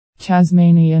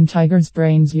Tasmanian tigers'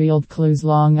 brains yield clues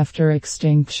long after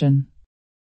extinction.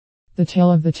 The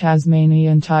tale of the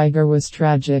Tasmanian tiger was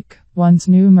tragic. Once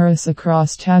numerous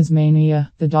across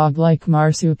Tasmania, the dog-like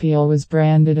marsupial was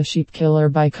branded a sheep killer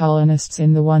by colonists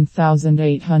in the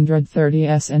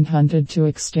 1830s and hunted to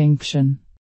extinction.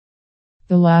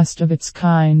 The last of its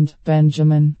kind,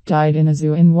 Benjamin, died in a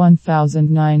zoo in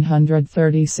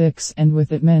 1936, and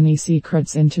with it many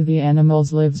secrets into the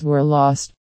animal's lives were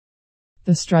lost.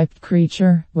 The striped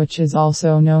creature, which is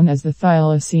also known as the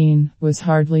thylacine, was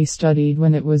hardly studied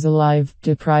when it was alive,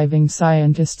 depriving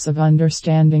scientists of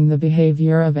understanding the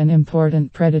behavior of an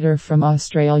important predator from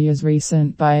Australia's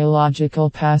recent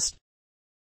biological past.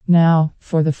 Now,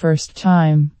 for the first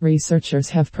time,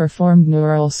 researchers have performed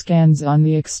neural scans on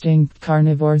the extinct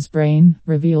carnivore's brain,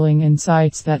 revealing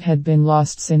insights that had been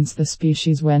lost since the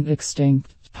species went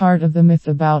extinct. Part of the myth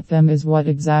about them is what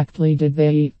exactly did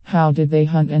they eat, how did they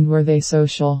hunt, and were they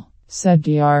social, said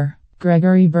Dr.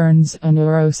 Gregory Burns, a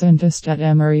neuroscientist at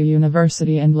Emory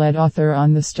University and lead author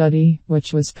on the study,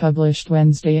 which was published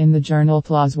Wednesday in the journal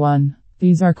PLOS One.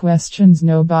 These are questions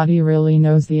nobody really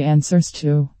knows the answers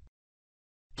to.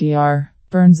 Dr.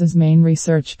 Burns's main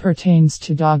research pertains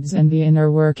to dogs and the inner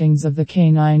workings of the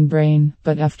canine brain,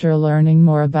 but after learning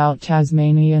more about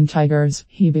Tasmanian tigers,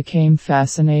 he became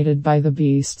fascinated by the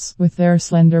beasts. With their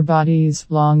slender bodies,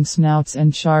 long snouts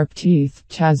and sharp teeth,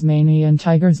 Tasmanian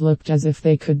tigers looked as if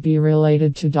they could be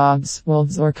related to dogs,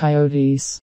 wolves or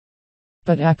coyotes.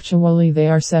 But actually they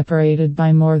are separated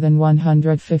by more than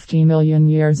 150 million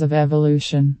years of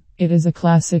evolution. It is a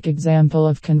classic example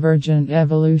of convergent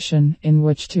evolution, in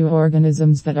which two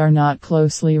organisms that are not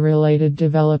closely related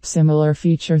develop similar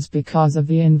features because of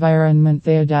the environment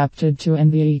they adapted to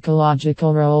and the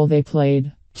ecological role they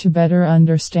played. To better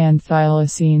understand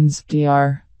thylacines,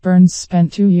 Dr. Burns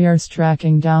spent 2 years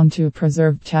tracking down two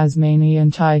preserved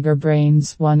Tasmanian tiger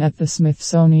brains, one at the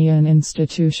Smithsonian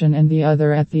Institution and the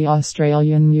other at the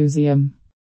Australian Museum.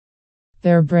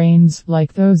 Their brains,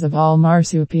 like those of all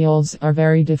marsupials, are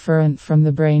very different from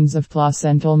the brains of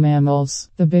placental mammals.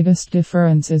 The biggest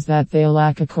difference is that they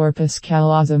lack a corpus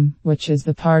callosum, which is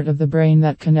the part of the brain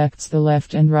that connects the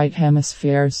left and right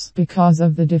hemispheres. Because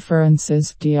of the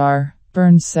differences, Dr.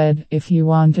 Burns said, if he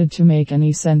wanted to make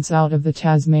any sense out of the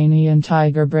Tasmanian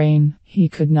tiger brain, he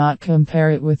could not compare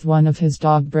it with one of his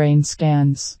dog brain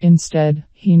scans. Instead,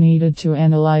 he needed to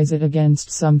analyze it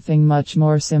against something much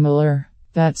more similar.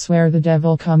 That's where the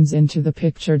devil comes into the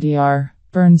picture, Dr.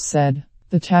 Burns said.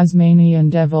 The Tasmanian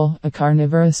devil, a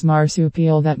carnivorous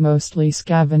marsupial that mostly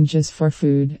scavenges for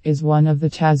food, is one of the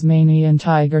Tasmanian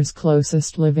tiger's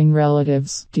closest living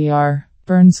relatives. Dr.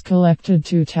 Burns collected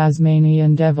 2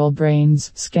 Tasmanian devil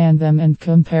brains, scanned them and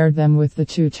compared them with the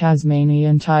 2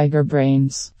 Tasmanian tiger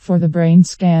brains. For the brain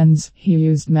scans, he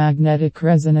used magnetic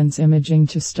resonance imaging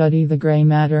to study the gray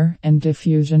matter, and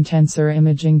diffusion tensor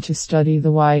imaging to study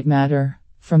the white matter.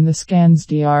 From the scans,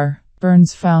 Dr.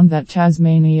 Burns found that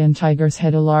Tasmanian tigers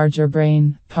had a larger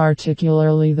brain,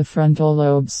 particularly the frontal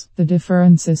lobes. The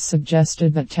differences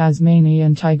suggested that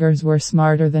Tasmanian tigers were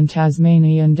smarter than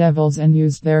Tasmanian devils and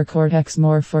used their cortex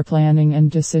more for planning and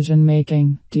decision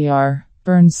making. Dr.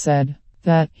 Burns said.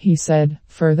 That, he said,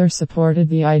 further supported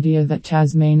the idea that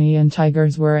Tasmanian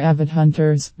tigers were avid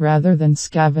hunters, rather than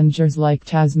scavengers like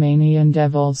Tasmanian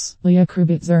devils. Leah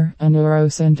Krubitzer, a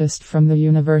neuroscientist from the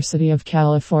University of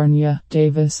California,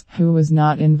 Davis, who was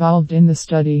not involved in the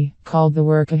study, called the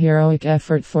work a heroic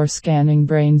effort for scanning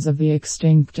brains of the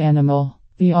extinct animal.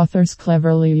 The authors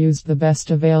cleverly used the best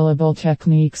available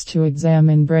techniques to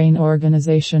examine brain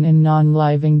organization in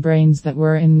non-living brains that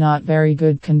were in not very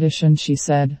good condition, she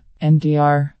said. And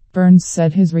Dr. Burns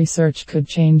said his research could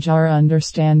change our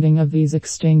understanding of these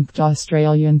extinct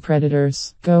Australian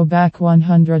predators. Go back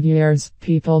 100 years,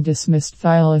 people dismissed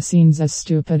thylacines as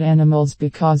stupid animals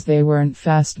because they weren't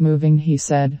fast-moving, he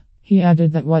said. He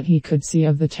added that what he could see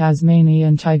of the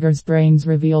Tasmanian tiger's brains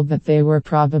revealed that they were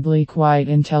probably quite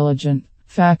intelligent.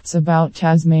 Facts about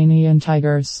Tasmanian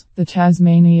tigers. The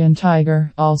Tasmanian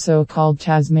tiger, also called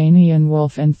Tasmanian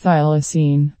wolf and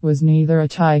thylacine, was neither a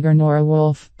tiger nor a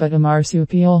wolf, but a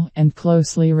marsupial, and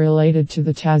closely related to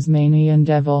the Tasmanian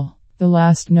devil. The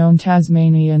last known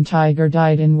Tasmanian tiger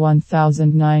died in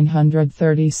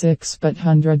 1936, but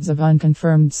hundreds of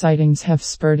unconfirmed sightings have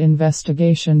spurred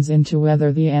investigations into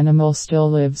whether the animal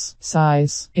still lives.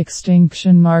 Size.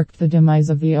 Extinction marked the demise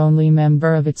of the only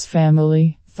member of its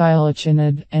family,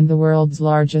 Thylacinidae, and the world's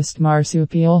largest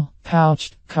marsupial,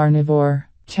 pouched carnivore.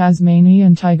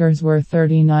 Tasmanian tigers were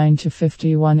 39 to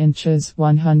 51 inches,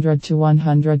 100 to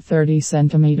 130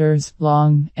 centimeters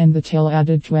long, and the tail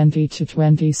added 20 to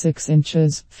 26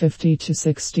 inches, 50 to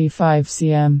 65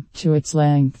 cm, to its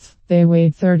length. They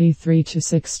weighed 33 to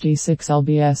 66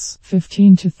 lbs,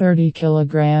 15 to 30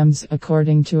 kilograms,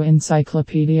 according to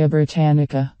Encyclopedia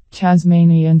Britannica.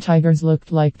 Tasmanian tigers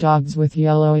looked like dogs with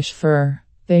yellowish fur.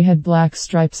 They had black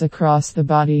stripes across the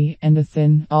body and a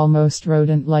thin, almost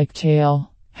rodent-like tail.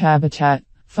 Habitat.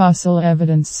 Fossil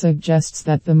evidence suggests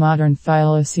that the modern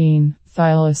thylacine,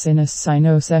 Thylacinus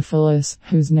cynocephalus,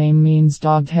 whose name means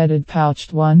dog-headed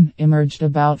pouched one, emerged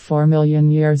about 4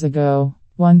 million years ago.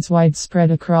 Once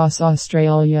widespread across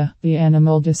Australia, the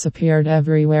animal disappeared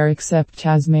everywhere except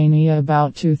Tasmania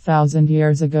about 2,000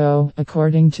 years ago,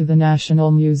 according to the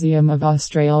National Museum of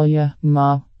Australia,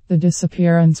 NMA. The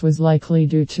disappearance was likely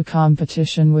due to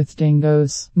competition with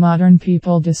dingoes. Modern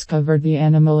people discovered the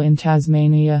animal in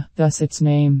Tasmania, thus its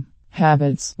name.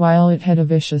 Habits. While it had a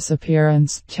vicious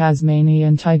appearance,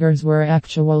 Tasmanian tigers were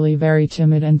actually very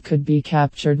timid and could be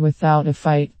captured without a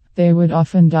fight. They would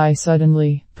often die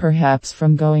suddenly, perhaps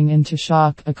from going into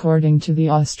shock, according to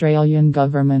the Australian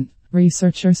government.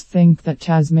 Researchers think that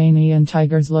Tasmanian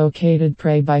tigers located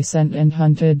prey by scent and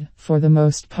hunted, for the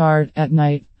most part, at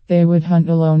night. They would hunt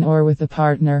alone or with a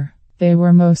partner. They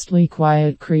were mostly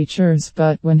quiet creatures,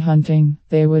 but when hunting,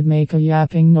 they would make a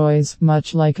yapping noise,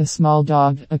 much like a small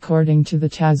dog, according to the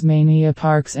Tasmania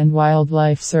Parks and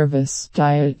Wildlife Service.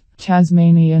 Diet.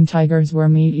 Tasmanian tigers were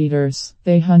meat eaters.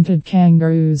 They hunted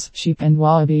kangaroos, sheep and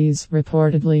wallabies,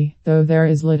 reportedly, though there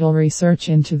is little research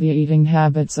into the eating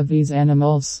habits of these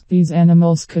animals. These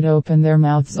animals could open their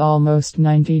mouths almost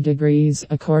 90 degrees,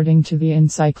 according to the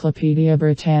Encyclopedia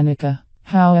Britannica.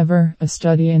 However, a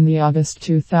study in the August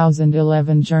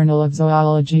 2011 Journal of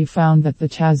Zoology found that the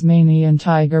Tasmanian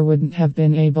tiger wouldn't have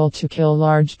been able to kill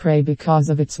large prey because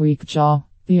of its weak jaw.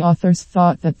 The authors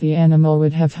thought that the animal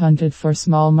would have hunted for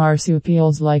small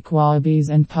marsupials like wallabies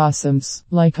and possums.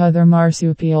 Like other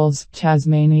marsupials,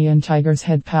 Tasmanian tigers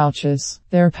had pouches.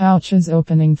 Their pouches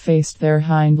opening faced their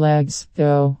hind legs,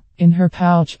 though. In her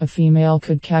pouch, a female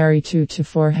could carry 2 to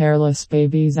 4 hairless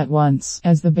babies at once.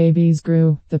 As the babies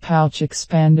grew, the pouch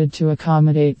expanded to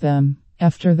accommodate them.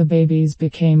 After the babies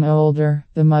became older,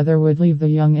 the mother would leave the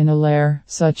young in a lair,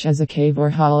 such as a cave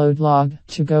or hollowed log,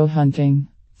 to go hunting.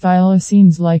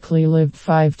 Thylacines likely lived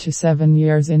 5 to 7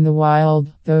 years in the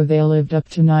wild, though they lived up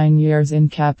to 9 years in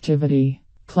captivity.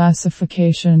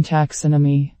 Classification.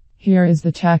 Taxonomy. Here is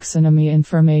the taxonomy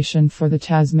information for the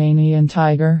Tasmanian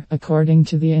tiger, according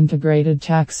to the Integrated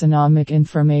Taxonomic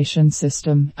Information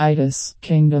System, ITIS.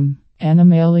 Kingdom.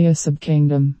 Animalia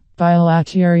subkingdom.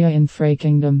 Bilateria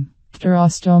infrakingdom.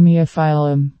 Pterostomia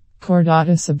phylum.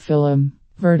 Chordata subphylum.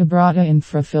 Vertebrata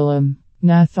infraphylum.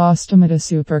 Gnathostomata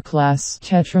superclass.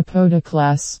 Tetrapoda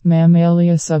class.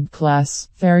 Mammalia subclass.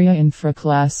 Theria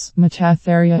infraclass.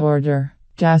 Metatheria order.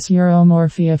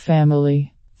 Dasyuromorphia family.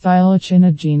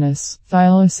 Thylacina genus.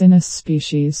 Thylacinus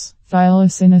species.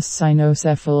 Thylacinus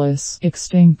cynocephalus.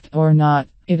 Extinct or not.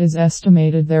 It is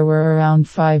estimated there were around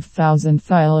 5,000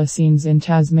 thylacines in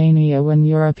Tasmania when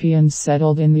Europeans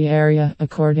settled in the area,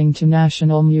 according to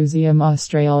National Museum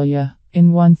Australia.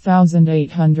 In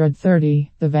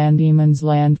 1830, the Van Diemen's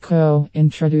Land Co.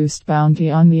 introduced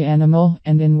bounty on the animal,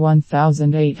 and in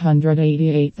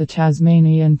 1888 the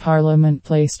Tasmanian Parliament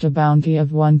placed a bounty of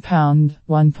 £1,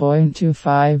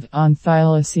 (1.25) on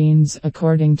thylacines,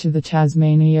 according to the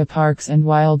Tasmania Parks and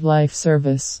Wildlife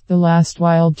Service. The last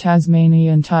wild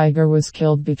Tasmanian tiger was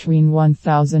killed between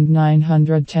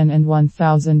 1910 and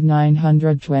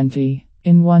 1920.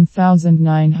 In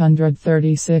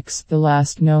 1936, the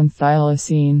last known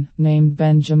thylacine, named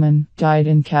Benjamin, died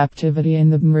in captivity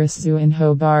in the Mris Zoo in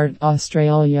Hobart,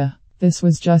 Australia. This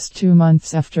was just 2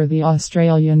 months after the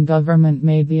Australian government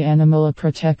made the animal a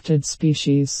protected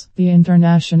species. The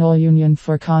International Union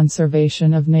for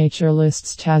Conservation of Nature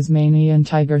lists Tasmanian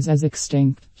tigers as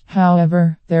extinct.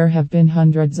 However, there have been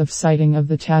hundreds of sightings of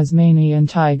the Tasmanian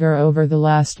tiger over the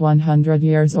last 100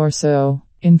 years or so.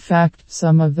 In fact,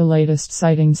 some of the latest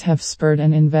sightings have spurred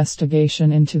an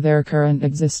investigation into their current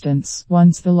existence.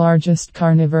 Once the largest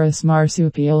carnivorous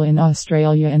marsupial in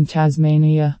Australia and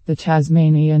Tasmania, the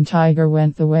Tasmanian tiger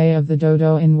went the way of the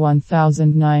dodo in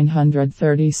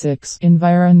 1936.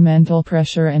 Environmental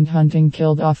pressure and hunting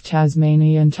killed off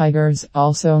Tasmanian tigers,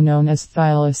 also known as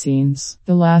thylacines.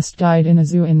 The last died in a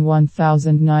zoo in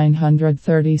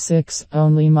 1936,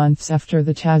 only months after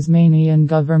the Tasmanian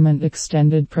government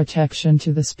extended protection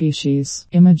to the species.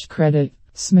 Image credit.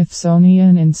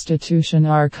 Smithsonian Institution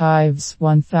Archives,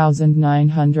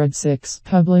 1906.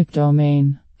 Public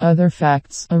domain. Other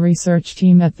facts: a research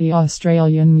team at the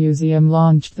Australian Museum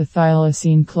launched the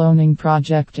Thylacine cloning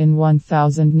project in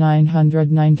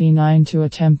 1999 to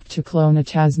attempt to clone a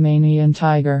Tasmanian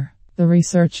tiger. The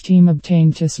research team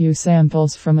obtained tissue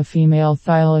samples from a female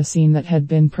thylacine that had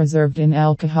been preserved in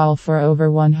alcohol for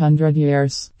over 100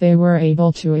 years. They were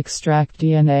able to extract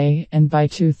DNA, and by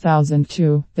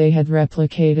 2002, they had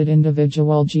replicated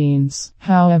individual genes.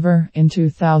 However, in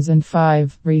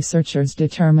 2005, researchers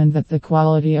determined that the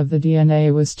quality of the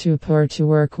DNA was too poor to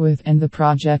work with, and the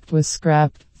project was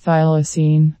scrapped.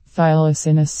 Thylacine,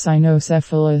 Thylacinus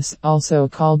cynocephalus, also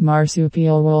called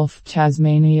marsupial wolf,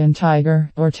 Tasmanian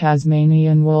tiger, or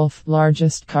Tasmanian wolf,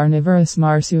 largest carnivorous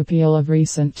marsupial of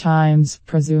recent times,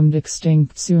 presumed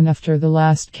extinct soon after the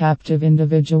last captive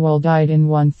individual died in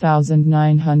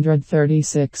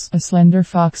 1936. A slender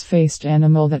fox-faced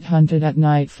animal that hunted at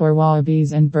night for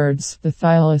wallabies and birds. The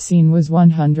thylacine was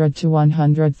 100 to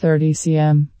 130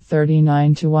 cm.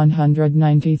 39 to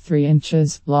 193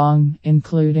 inches long,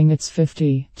 including its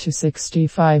 50 to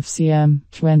 65 cm,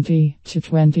 20 to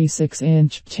 26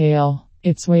 inch tail.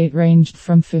 Its weight ranged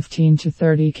from 15 to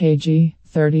 30 kg,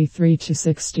 33 to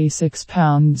 66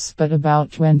 pounds, but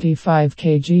about 25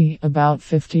 kg, about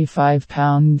 55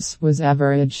 pounds, was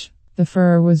average. The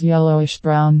fur was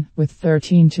yellowish-brown, with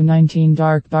 13 to 19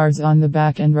 dark bars on the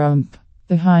back and rump.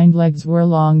 The hind legs were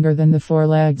longer than the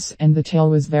forelegs, and the tail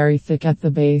was very thick at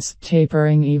the base,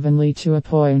 tapering evenly to a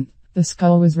point. The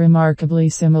skull was remarkably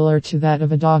similar to that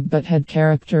of a dog but had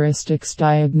characteristics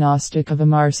diagnostic of a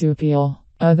marsupial.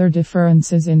 Other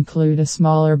differences include a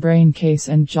smaller brain case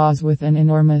and jaws with an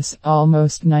enormous,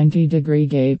 almost 90-degree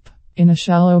gape. In a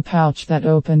shallow pouch that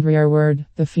opened rearward,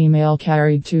 the female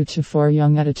carried 2 to 4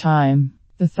 young at a time.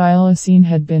 The thylacine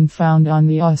had been found on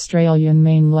the Australian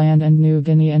mainland and New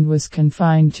Guinea and was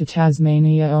confined to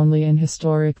Tasmania only in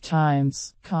historic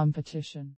times. Competition.